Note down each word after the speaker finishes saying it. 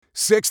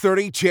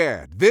6:30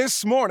 CHED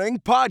This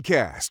Morning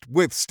podcast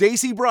with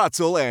Stacey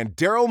Brotzel and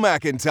Daryl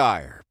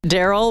McIntyre.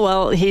 Daryl,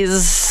 well,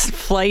 his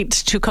flight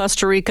to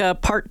Costa Rica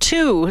part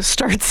 2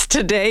 starts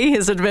today,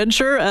 his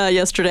adventure.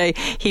 Yesterday,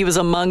 he was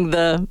among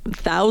the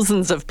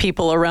thousands of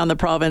people around the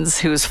province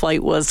whose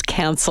flight was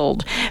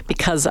canceled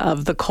because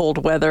of the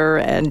cold weather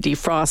and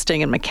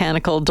defrosting and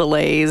mechanical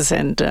delays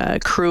and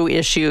crew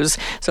issues.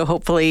 So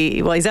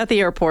hopefully, well, he's at the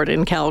airport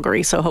in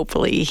Calgary, so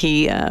hopefully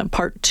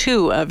part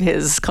 2 of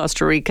his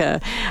Costa Rica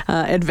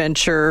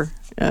adventure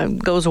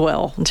goes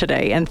well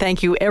today. And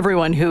thank you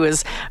everyone who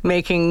is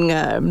making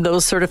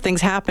those sort of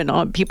things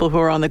happen. People who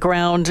are on the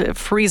ground,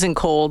 freezing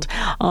cold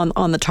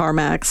on the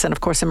tarmacs, and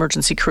of course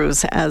emergency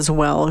crews as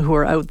well who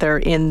are out there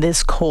in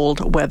this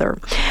cold weather.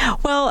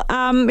 Well,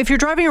 if you're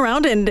driving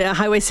around and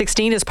Highway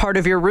 16 is part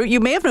of your route, you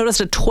may have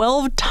noticed a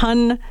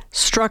 12-ton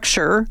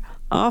structure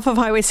off of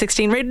Highway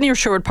 16, right near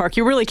Sherwood Park.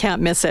 You really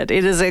can't miss it.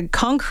 It is a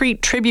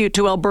concrete tribute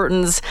to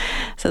Albertans,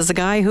 says the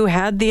guy who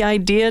had the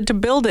idea to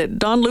build it.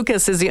 Don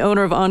Lucas is the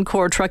owner of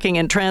Encore Trucking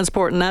and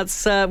Transport, and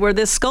that's where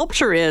this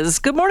sculpture is.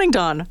 Good morning,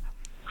 Don.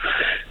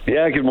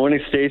 Yeah, good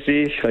morning,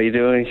 Stacey. How you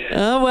doing?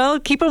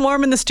 Well, keeping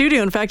warm in the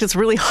studio. In fact, it's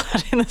really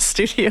hot in the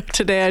studio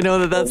today. I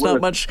know that's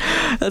not much.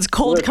 That's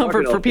cold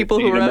comfort for people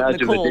who are out in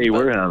the cold. The day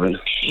we're having.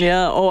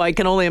 Yeah. Oh, I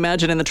can only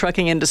imagine in the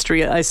trucking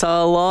industry. I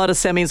saw a lot of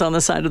semis on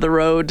the side of the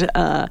road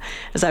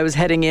as I was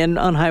heading in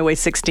on Highway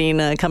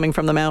 16, coming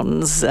from the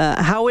mountains.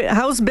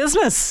 How's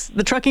business?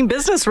 The trucking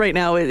business right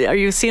now? Are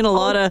you seeing a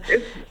lot of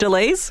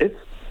delays? This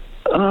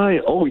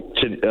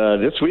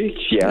week,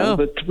 yeah,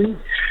 but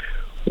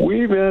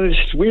we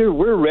managed.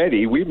 We're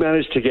ready. We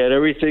managed to get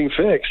everything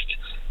fixed,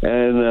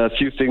 and a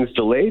few things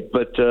delayed.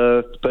 But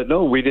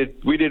no, we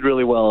did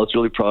really well. I was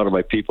really proud of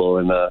my people,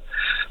 and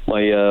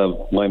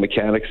my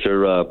mechanics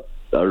are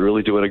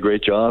really doing a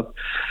great job.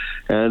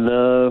 And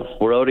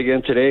we're out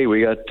again today.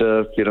 We got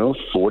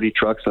 40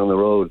 trucks on the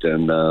road,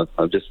 and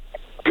I've just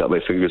got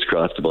my fingers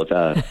crossed about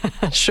that.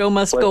 Show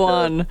must go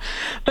on.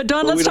 But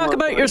Don, let's talk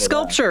about your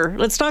sculpture.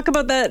 Let's talk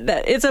about that.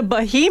 It's a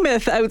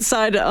behemoth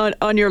outside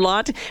on your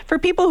lot. For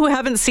people who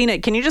haven't seen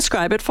it, can you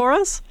describe it for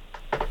us?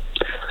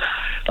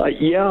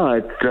 It's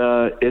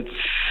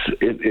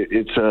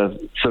a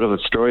sort of a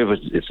story of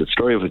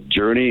a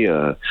journey,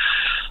 a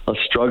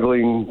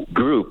struggling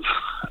group.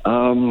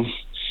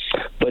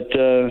 But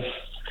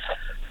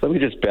let me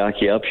just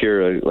back you up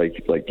here.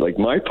 Like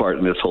my part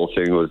in this whole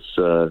thing was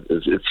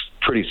it's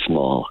pretty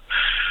small.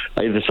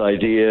 I had this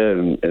idea,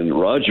 and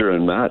Roger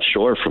and Matt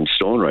Shore from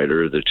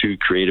Stonewriter, the two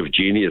creative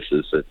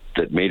geniuses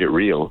that made it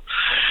real.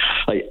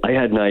 I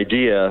had an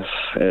idea.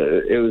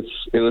 It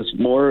was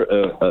more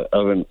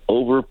of an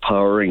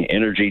overpowering,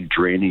 energy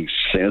draining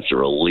sense of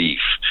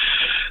relief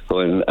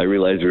when I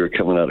realized we were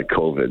coming out of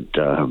COVID.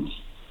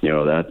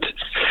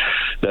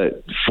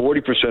 That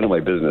 40% of my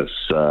business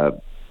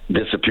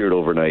disappeared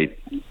overnight,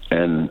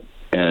 and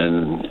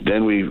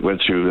then we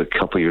went through a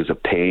couple of years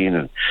of pain,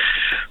 and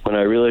when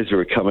I realized we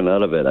were coming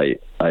out of it, I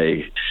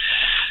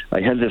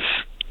had this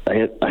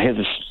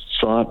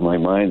thought in my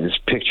mind, this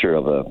picture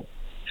of a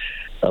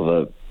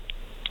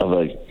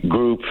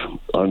group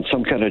on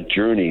some kind of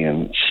journey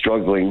and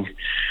struggling,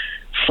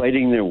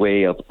 fighting their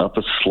way up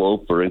a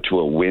slope or into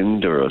a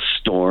wind or a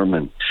storm,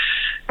 and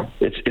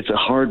it's a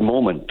hard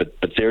moment, but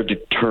they're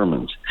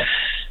determined.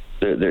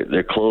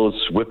 Their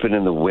clothes whipping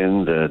in the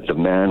wind, the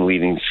man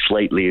leaning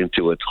slightly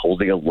into it,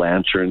 holding a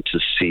lantern to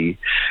see,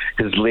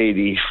 his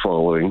lady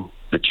following,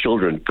 the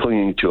children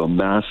clinging to a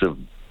massive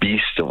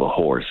beast of a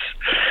horse.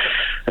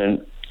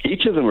 And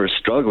each of them are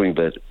struggling,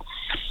 but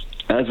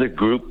as a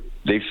group,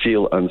 they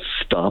feel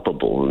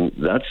unstoppable. And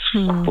that's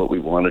what we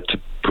wanted to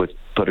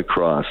put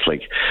across.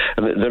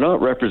 And they're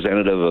not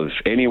representative of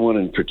anyone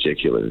in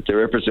particular. They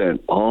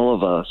represent all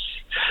of us,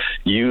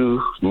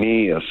 you,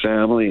 me, a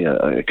family,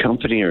 a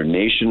company or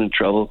nation in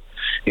trouble,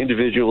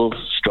 individuals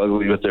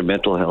struggling with their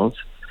mental health.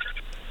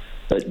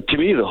 To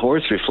me, the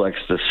horse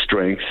reflects the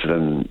strength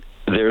and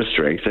their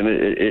strength, and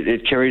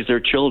it carries their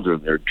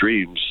children, their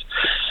dreams.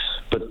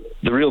 But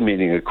the real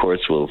meaning, of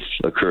course, will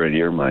occur in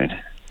your mind.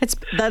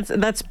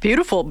 That's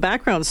beautiful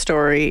background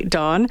story,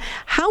 Don.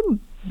 How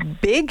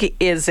big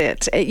is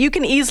it? You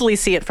can easily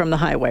see it from the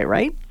highway,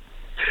 right?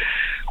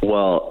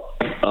 Well,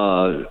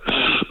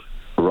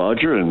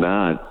 Roger and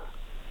Matt,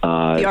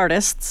 the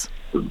artists.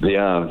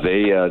 Yeah,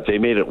 they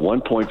made it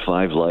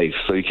 1.5 life.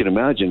 So you can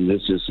imagine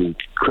this is an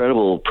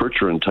incredible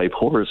Percheron type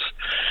horse.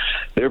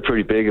 They're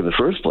pretty big in the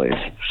first place.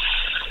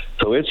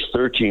 So it's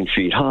 13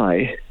 feet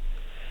high,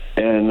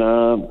 and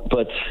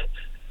but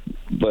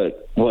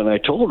when I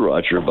told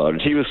Roger about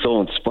it, he was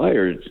so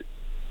inspired.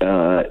 He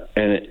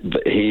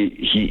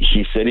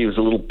said he was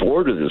a little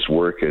bored of this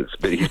work,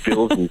 but he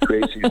builds and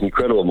creates these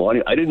incredible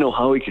monuments. I didn't know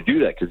how he could do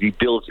that because he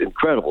builds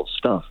incredible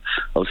stuff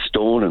of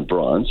stone and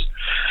bronze.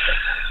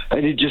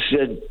 And he just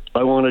said,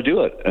 "I want to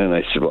do it." And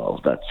I said, "Well,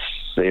 that's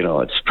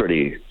it's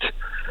pretty.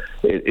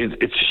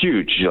 It's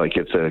huge.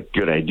 It's a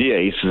good idea."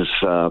 He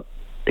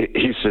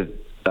said,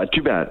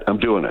 "Too bad. I'm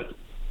doing it."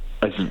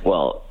 I said,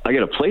 "Well, I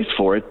got a place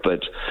for it,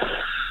 but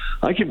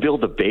I can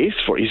build a base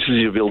for it." He says,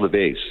 "You build a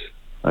base."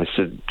 I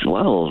said,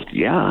 well,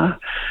 yeah.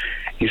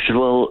 He said,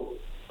 well,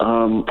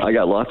 I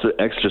got lots of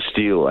extra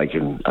steel I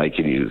can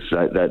use.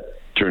 That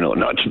turned out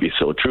not to be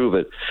so true,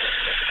 but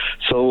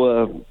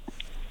so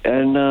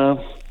and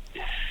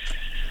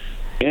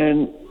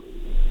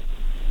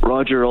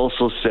Roger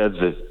also said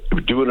that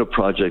doing a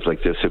project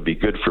like this would be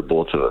good for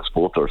both of us,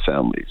 both our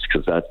families,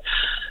 because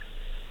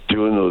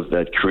doing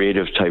that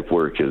creative type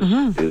work is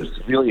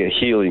really a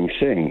healing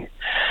thing.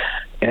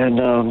 And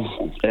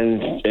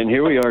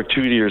here we are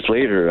 2 years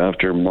later,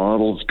 after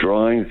models,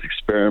 drawings,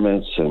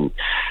 experiments, and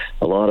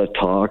a lot of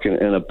talk,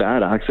 and a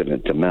bad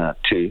accident to Matt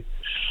too.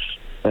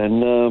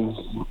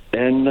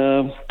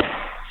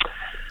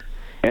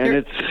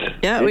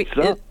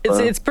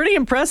 It's pretty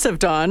impressive,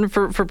 Don,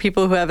 for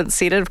people who haven't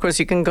seen it. Of course,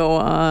 you can go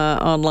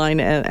online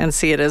and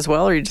see it as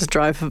well, or you just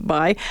drive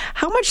by.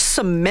 How much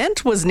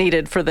cement was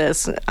needed for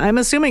this? I'm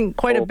assuming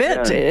quite a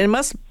bit. Man.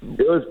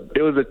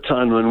 It was a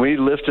ton. When we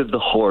lifted the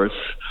horse,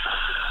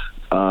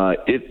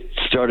 it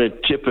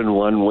started tipping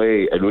one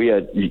way, and we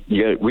have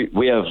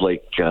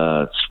like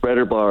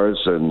spreader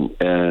bars and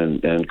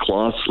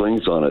cloth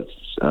slings on it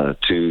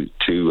to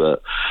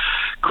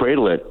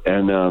cradle it,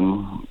 and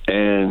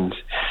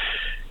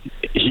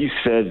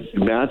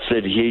Matt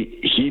said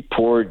he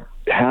poured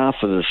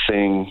half of the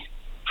thing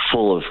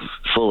full of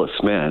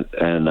cement,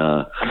 and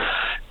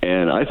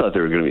I thought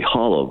they were going to be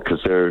hollow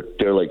because they're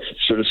like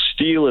sort of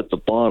steel at the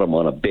bottom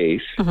on a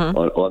base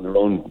on their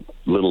own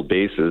little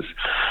bases,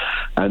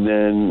 and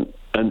then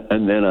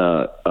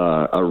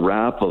a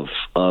wrap of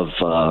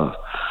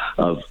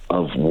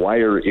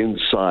wire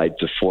inside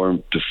to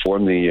form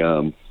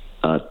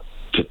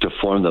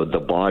the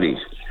body.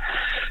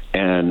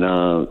 And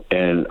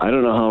I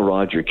don't know how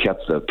Roger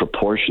kept the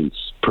proportions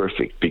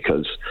perfect,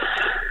 because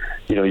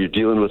you're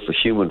dealing with the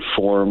human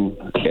form,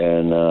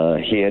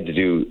 and he had to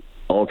do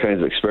all kinds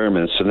of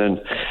experiments. And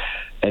then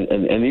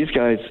and these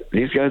guys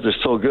are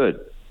so good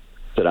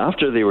that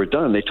after they were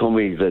done, they told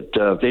me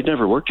that they'd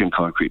never worked in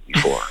concrete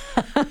before.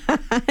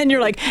 And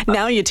you're like,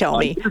 now you tell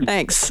me.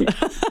 Thanks.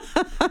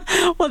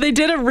 Well, they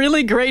did a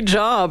really great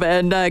job,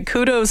 and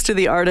kudos to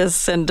the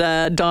artists and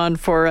Don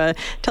for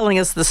telling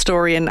us the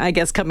story, and I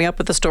guess coming up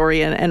with the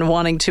story and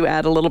wanting to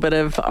add a little bit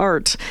of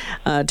art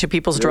to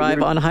people's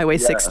drive on Highway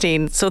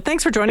 16. So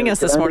thanks for joining us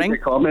this morning. Can I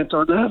make a comment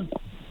on that?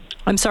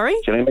 I'm sorry?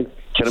 Can I make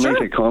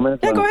a comment?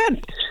 Yeah, go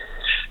ahead.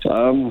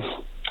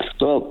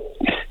 Well,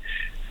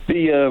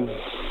 the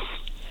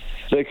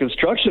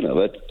construction of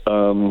it,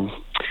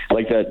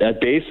 like that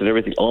base and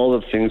everything, all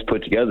the things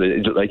put together,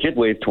 it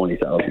weighs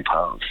 20,000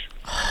 pounds.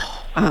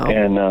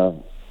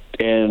 Wow.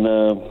 And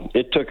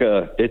it took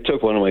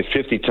one of my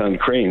 50-ton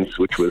cranes,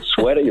 which was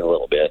sweating a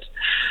little bit,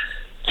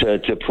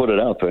 to put it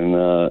up, and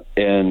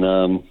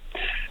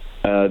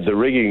the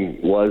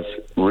rigging was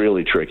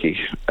really tricky,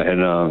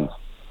 and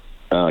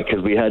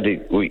because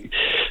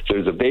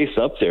there's a base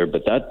up there,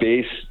 but that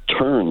base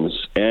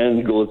turns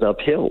and goes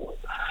uphill.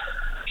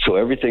 So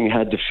everything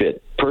had to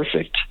fit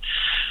perfect,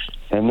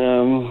 and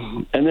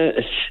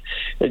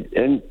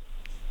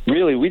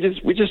really we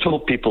just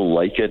hope people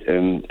like it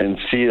and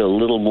see a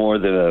little more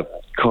than a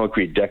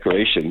concrete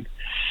decoration,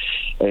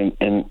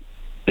 and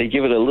they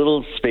give it a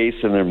little space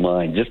in their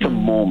mind, just a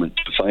moment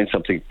to find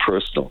something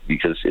personal,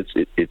 because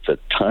it's a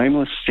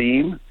timeless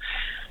theme.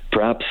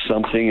 Perhaps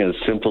something as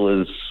simple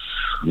as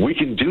we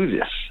can do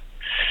this,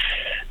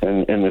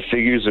 and the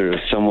figures are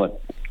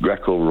somewhat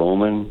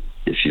Greco-Roman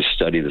if you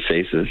study the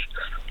faces.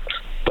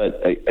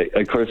 But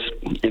of course,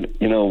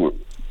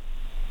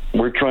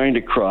 we're trying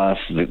to cross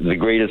the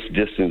greatest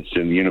distance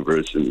in the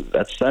universe, and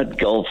that's that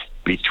gulf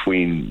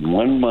between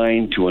one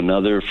mind to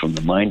another, from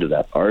the mind of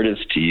that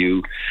artist to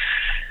you.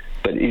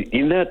 But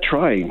in that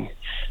trying,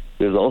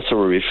 there's also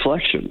a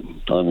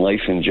reflection on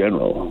life in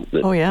general.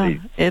 They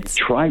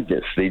tried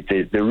this.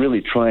 They're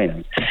really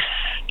trying,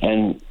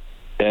 and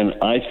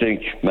I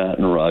think Matt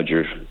and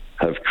Roger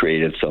have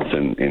created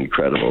something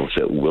incredible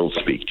that will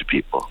speak to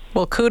people.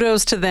 Well,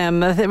 kudos to them.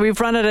 We've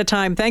run out of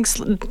time. Thanks,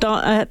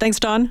 Don. Thanks,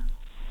 Don.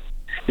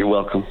 You're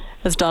welcome.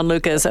 That's Don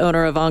Lucas,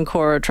 owner of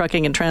Encore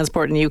Trucking and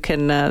Transport, and you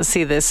can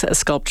see this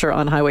sculpture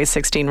on Highway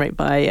 16 right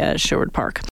by Sherwood Park.